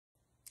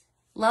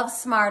Love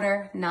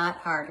smarter, not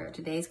harder.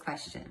 Today's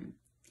question.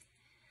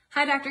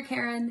 Hi, Dr.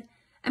 Karin.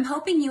 I'm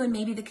hoping you and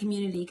maybe the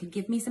community could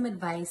give me some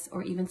advice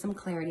or even some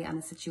clarity on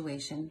the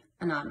situation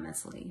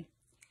anonymously.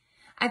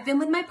 I've been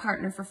with my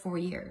partner for 4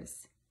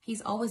 years.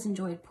 He's always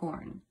enjoyed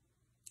porn.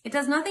 It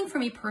does nothing for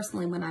me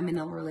personally when I'm in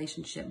a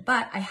relationship,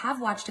 but I have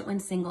watched it when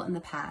single in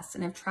the past,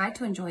 and I've tried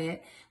to enjoy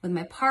it with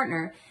my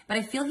partner, but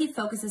I feel he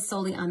focuses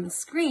solely on the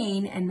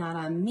screen and not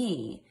on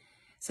me.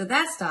 So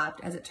that stopped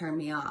as it turned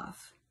me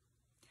off.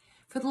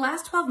 For the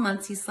last 12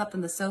 months, he slept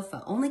on the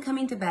sofa, only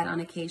coming to bed on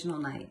occasional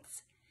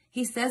nights.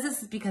 He says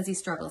this is because he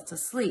struggles to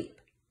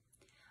sleep.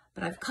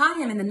 But I've caught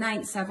him in the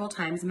night several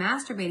times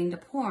masturbating to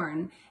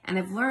porn, and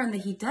I've learned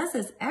that he does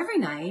this every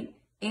night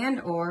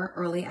and or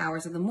early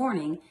hours of the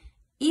morning,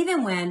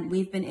 even when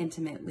we've been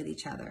intimate with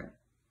each other.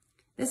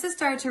 This has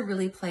started to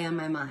really play on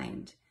my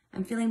mind.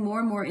 I'm feeling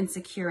more and more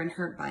insecure and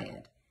hurt by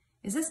it.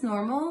 Is this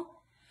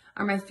normal?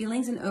 Are my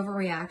feelings an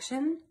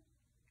overreaction?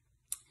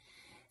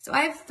 So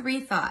I have 3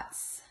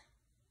 thoughts.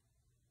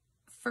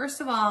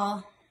 First of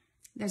all,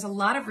 there's a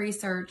lot of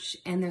research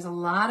and there's a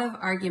lot of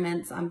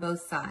arguments on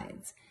both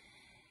sides.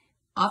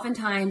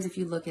 Oftentimes, if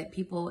you look at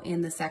people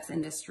in the sex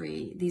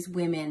industry, these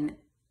women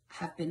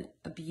have been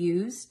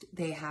abused,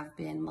 they have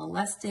been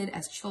molested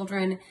as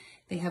children,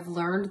 they have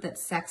learned that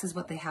sex is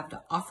what they have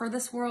to offer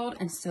this world,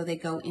 and so they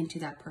go into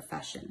that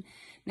profession.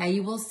 Now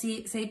you will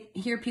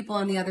hear people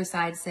on the other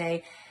side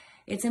say,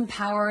 it's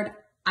empowered.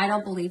 I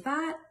don't believe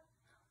that.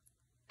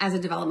 As a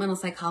developmental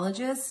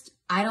psychologist,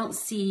 I don't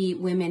see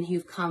women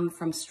who've come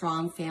from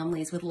strong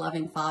families with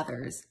loving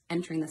fathers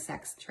entering the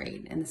sex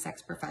trade and the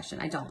sex profession.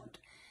 I don't.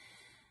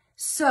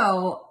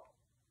 So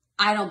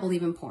I don't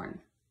believe in porn.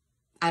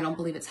 I don't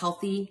believe it's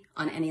healthy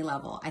on any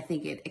level. I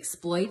think it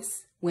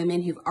exploits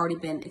women who've already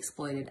been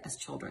exploited as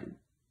children.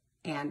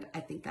 And I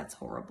think that's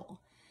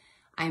horrible.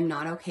 I'm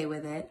not okay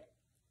with it.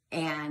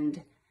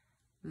 And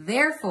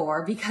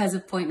therefore, because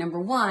of point number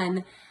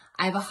 1,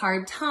 I have a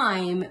hard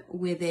time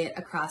with it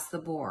across the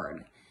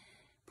board.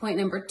 Point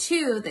number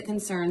 2 that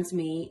concerns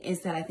me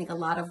is that I think a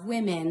lot of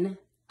women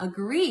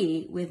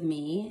agree with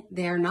me.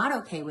 They're not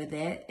okay with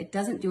it. It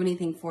doesn't do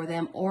anything for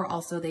them, or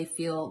also they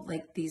feel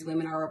like these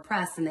women are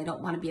oppressed and they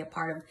don't want to be a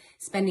part of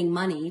spending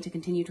money to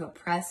continue to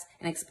oppress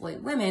and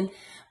exploit women,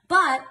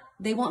 but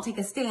they won't take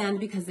a stand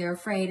because they're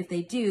afraid if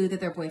they do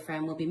that their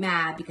boyfriend will be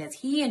mad because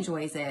he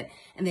enjoys it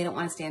and they don't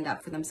want to stand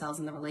up for themselves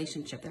in the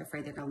relationship. They're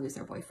afraid they're going to lose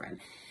their boyfriend.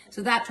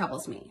 So that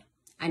troubles me.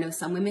 I know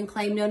some women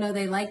claim, no,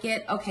 they like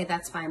it. Okay,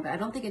 that's fine. But I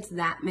don't think it's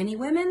that many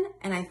women.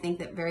 And I think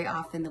that very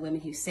often the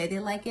women who say they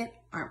like it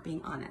aren't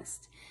being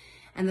honest.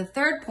 And the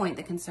third point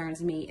that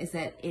concerns me is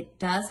that it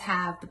does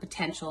have the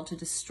potential to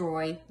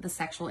destroy the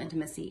sexual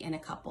intimacy in a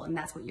couple. And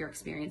that's what you're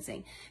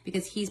experiencing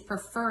because he's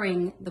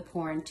preferring the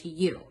porn to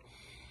you.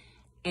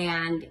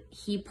 And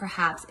he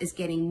perhaps is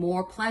getting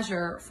more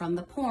pleasure from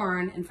the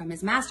porn and from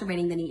his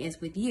masturbating than he is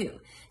with you.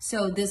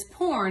 So this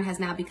porn has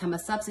now become a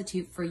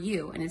substitute for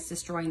you, and it's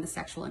destroying the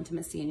sexual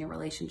intimacy in your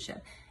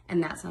relationship.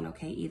 And that's not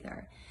okay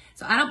either.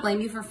 So I don't blame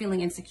you for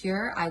feeling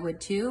insecure. I would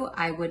too.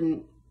 I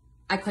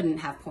couldn't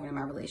have porn in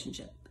my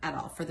relationship at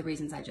all for the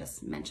reasons I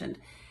just mentioned.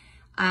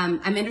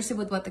 I'm interested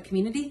with what the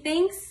community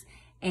thinks,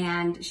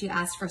 and she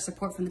asked for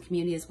support from the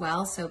community as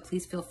well. So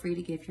please feel free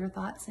to give your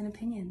thoughts and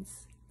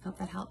opinions. Hope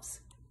that helps.